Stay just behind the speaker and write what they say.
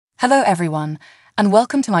Hello everyone, and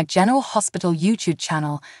welcome to my General Hospital YouTube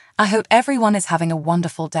channel. I hope everyone is having a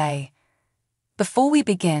wonderful day. Before we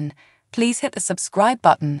begin, please hit the subscribe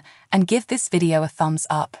button and give this video a thumbs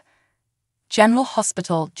up. General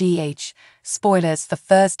Hospital GH spoilers for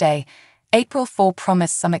Thursday, April 4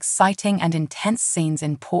 promise some exciting and intense scenes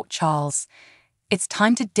in Port Charles. It's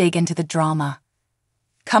time to dig into the drama.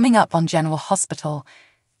 Coming up on General Hospital,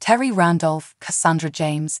 Terry Randolph, Cassandra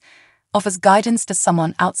James, offers guidance to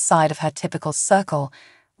someone outside of her typical circle,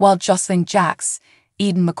 while Jocelyn Jacks,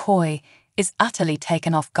 Eden McCoy, is utterly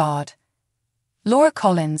taken off guard. Laura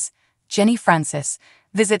Collins, Jenny Francis,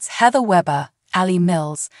 visits Heather Weber, Ali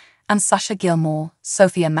Mills, and Sasha Gilmore,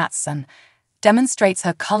 Sophia Matson, demonstrates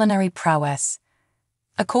her culinary prowess.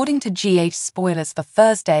 According to GH spoilers for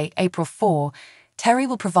Thursday, April 4, Terry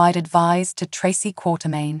will provide advice to Tracy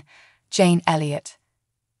Quartermain, Jane Elliott.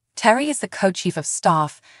 Terry is the co-chief of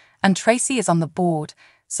staff, and Tracy is on the board,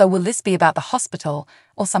 so will this be about the hospital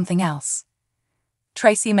or something else?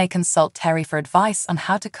 Tracy may consult Terry for advice on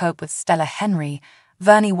how to cope with Stella Henry,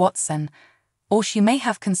 Vernie Watson, or she may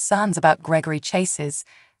have concerns about Gregory Chase's,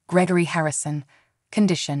 Gregory Harrison,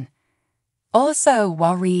 condition. Also,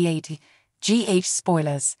 while re-80 GH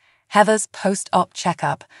spoilers, Heather's post-op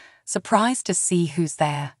checkup, surprised to see who's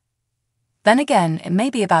there. Then again, it may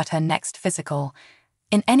be about her next physical.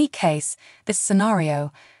 In any case, this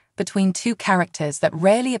scenario, between two characters that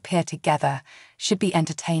rarely appear together, should be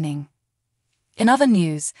entertaining. In other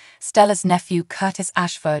news, Stella's nephew Curtis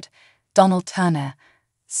Ashford, Donald Turner,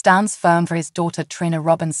 stands firm for his daughter Trina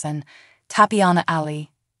Robinson, Tapiana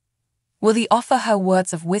Ali. Will he offer her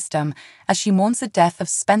words of wisdom as she mourns the death of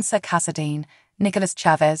Spencer Cassadine, Nicholas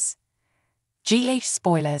Chavez? GH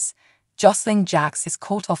spoilers, Jocelyn Jacks is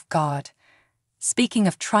caught off guard. Speaking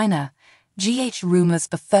of Trina, GH rumors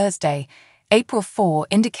for Thursday, April 4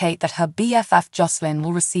 indicate that her BFF Jocelyn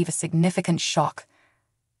will receive a significant shock.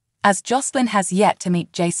 As Jocelyn has yet to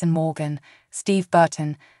meet Jason Morgan, Steve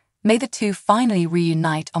Burton, may the two finally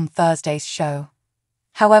reunite on Thursday's show.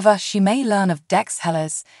 However, she may learn of Dex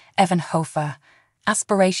Heller's, Evan Hofer,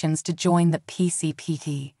 aspirations to join the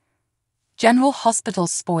PCPT. General Hospital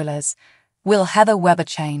spoilers, will Heather Weber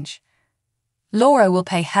change? Laura will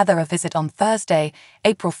pay Heather a visit on Thursday,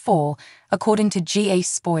 April 4, according to GH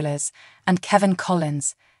spoilers, and Kevin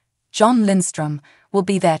Collins, John Lindstrom, will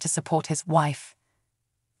be there to support his wife.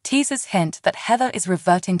 Teasers hint that Heather is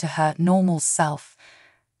reverting to her normal self.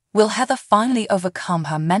 Will Heather finally overcome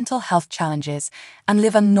her mental health challenges and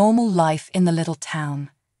live a normal life in the little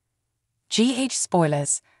town? GH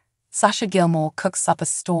spoilers, Sasha Gilmore cooks up a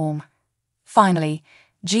storm. Finally,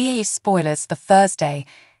 GH spoilers for Thursday,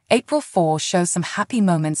 April 4 shows some happy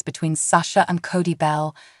moments between Sasha and Cody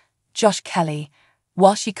Bell, Josh Kelly,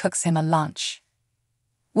 while she cooks him a lunch.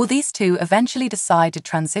 Will these two eventually decide to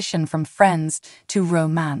transition from friends to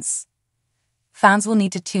romance? Fans will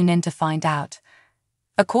need to tune in to find out.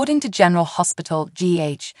 According to General Hospital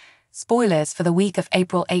GH, spoilers for the week of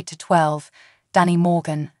April 8 to 12, Danny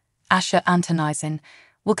Morgan, Asher Antonizin,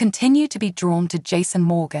 will continue to be drawn to Jason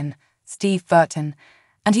Morgan, Steve Burton,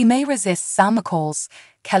 and he may resist Sam McCall's,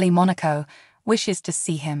 Kelly Monaco, wishes to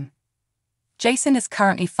see him. Jason is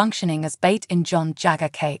currently functioning as bait in John Jagger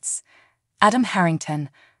Cates, Adam Harrington,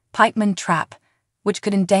 Pikeman trap, which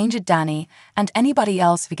could endanger Danny and anybody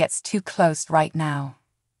else who gets too close right now.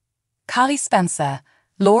 Carly Spencer,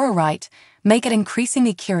 Laura Wright, may get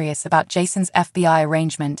increasingly curious about Jason's FBI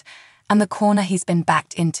arrangement and the corner he's been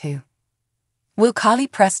backed into. Will Carly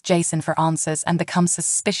press Jason for answers and become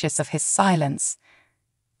suspicious of his silence?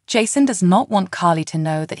 Jason does not want Carly to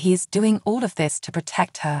know that he is doing all of this to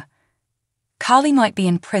protect her. Carly might be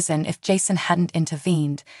in prison if Jason hadn't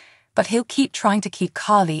intervened, but he'll keep trying to keep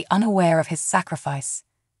Carly unaware of his sacrifice.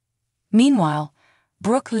 Meanwhile,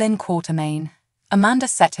 Brooke Lynn Quartermain, Amanda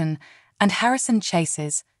Seton, and Harrison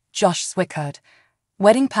Chase's, Josh Swickard,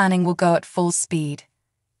 wedding planning will go at full speed.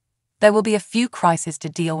 There will be a few crises to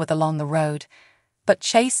deal with along the road, but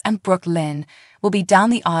Chase and Brooke Lynn will be down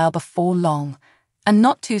the aisle before long, and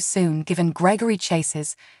not too soon given Gregory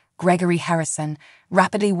Chase's, Gregory Harrison,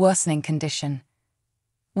 rapidly worsening condition.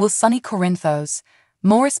 Will Sonny Corinthos,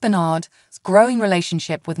 Maurice Bernard's growing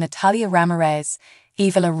relationship with Natalia Ramirez,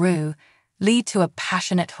 Eva LaRue, lead to a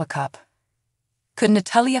passionate hookup? Could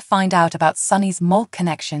Natalia find out about Sonny's malt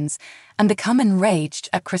connections and become enraged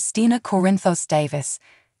at Christina Corinthos Davis,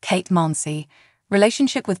 Kate Monsey,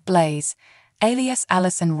 relationship with Blaze, alias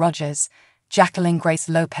Allison Rogers, Jacqueline Grace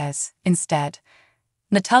Lopez, instead?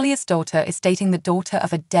 Natalia's daughter is dating the daughter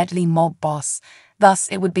of a deadly mob boss, thus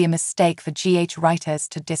it would be a mistake for GH writers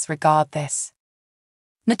to disregard this.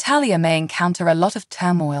 Natalia may encounter a lot of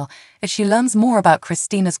turmoil as she learns more about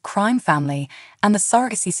Christina's crime family and the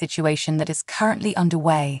surrogacy situation that is currently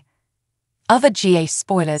underway. Other GH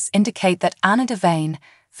spoilers indicate that Anna Devane,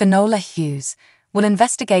 Finola Hughes, will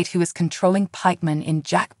investigate who is controlling pikemen in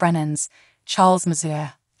Jack Brennan's, Charles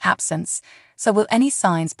Mazur, absence, so will any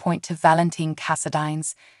signs point to Valentine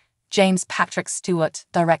Cassadine's, James Patrick Stewart,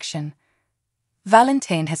 direction.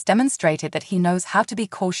 Valentine has demonstrated that he knows how to be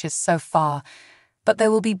cautious so far, but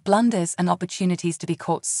there will be blunders and opportunities to be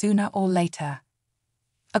caught sooner or later.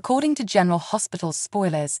 According to General Hospital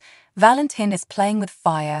spoilers, Valentine is playing with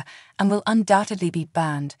fire and will undoubtedly be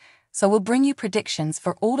banned, so we'll bring you predictions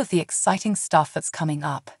for all of the exciting stuff that's coming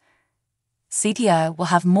up. CTO will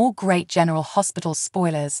have more great General Hospital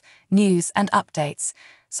spoilers, news and updates,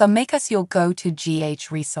 so make us your go-to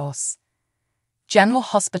GH resource. General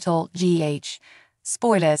Hospital GH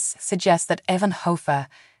spoilers suggest that Evan Hofer,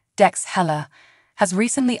 Dex Heller, has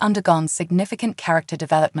recently undergone significant character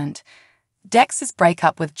development. Dex's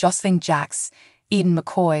breakup with Jocelyn Jacks, Eden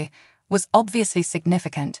McCoy, was obviously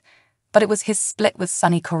significant, but it was his split with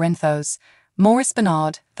Sonny Corinthos, Maurice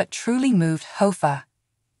Bernard, that truly moved Hofer.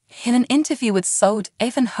 In an interview with Sode,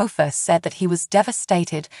 Evan Hofer said that he was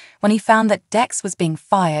devastated when he found that Dex was being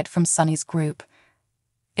fired from Sonny's group.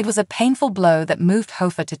 It was a painful blow that moved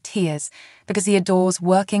Hofer to tears because he adores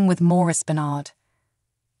working with Maurice Bernard.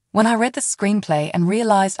 When I read the screenplay and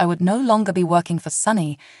realized I would no longer be working for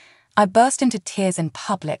Sonny, I burst into tears in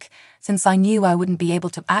public since I knew I wouldn't be able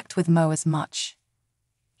to act with Mo as much.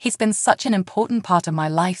 He's been such an important part of my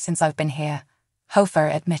life since I've been here, Hofer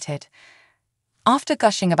admitted. After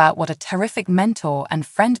gushing about what a terrific mentor and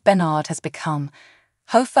friend Bernard has become,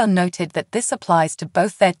 Hofer noted that this applies to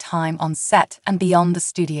both their time on set and beyond the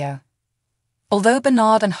studio. Although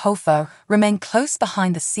Bernard and Hofer remain close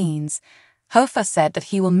behind the scenes, Hofer said that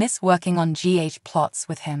he will miss working on GH plots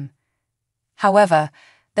with him. However,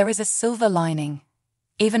 there is a silver lining.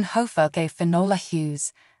 Even Hofer gave Finola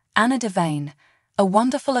Hughes, Anna Devane, a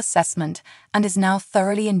wonderful assessment and is now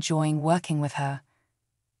thoroughly enjoying working with her.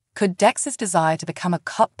 Could Dex's desire to become a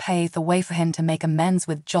cop pave the way for him to make amends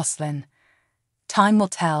with Jocelyn? Time will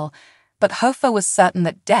tell, but Hofer was certain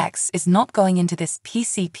that Dex is not going into this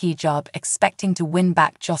PCP job expecting to win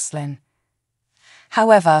back Jocelyn.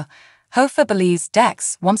 However, Hofer believes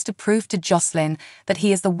Dex wants to prove to Jocelyn that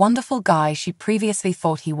he is the wonderful guy she previously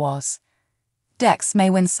thought he was. Dex may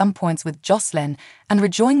win some points with Jocelyn and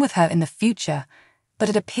rejoin with her in the future, but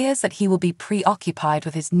it appears that he will be preoccupied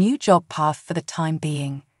with his new job path for the time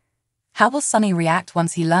being. How will Sonny react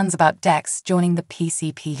once he learns about Dex joining the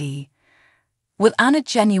PCPD? Will Anna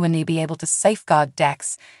genuinely be able to safeguard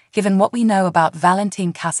Dex, given what we know about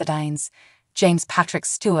Valentine Cassadine's, James Patrick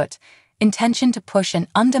Stewart, intention to push an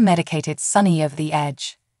undermedicated Sonny over the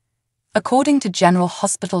edge? According to General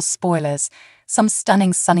Hospital spoilers, some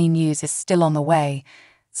stunning Sonny news is still on the way,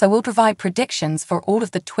 so we'll provide predictions for all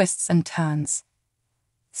of the twists and turns.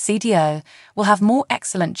 CDO will have more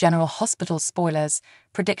excellent General Hospital spoilers,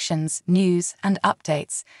 predictions, news, and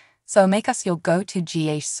updates, so make us your go-to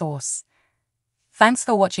GH source. Thanks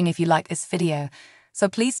for watching. If you liked this video, so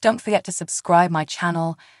please don't forget to subscribe my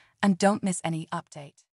channel and don't miss any update.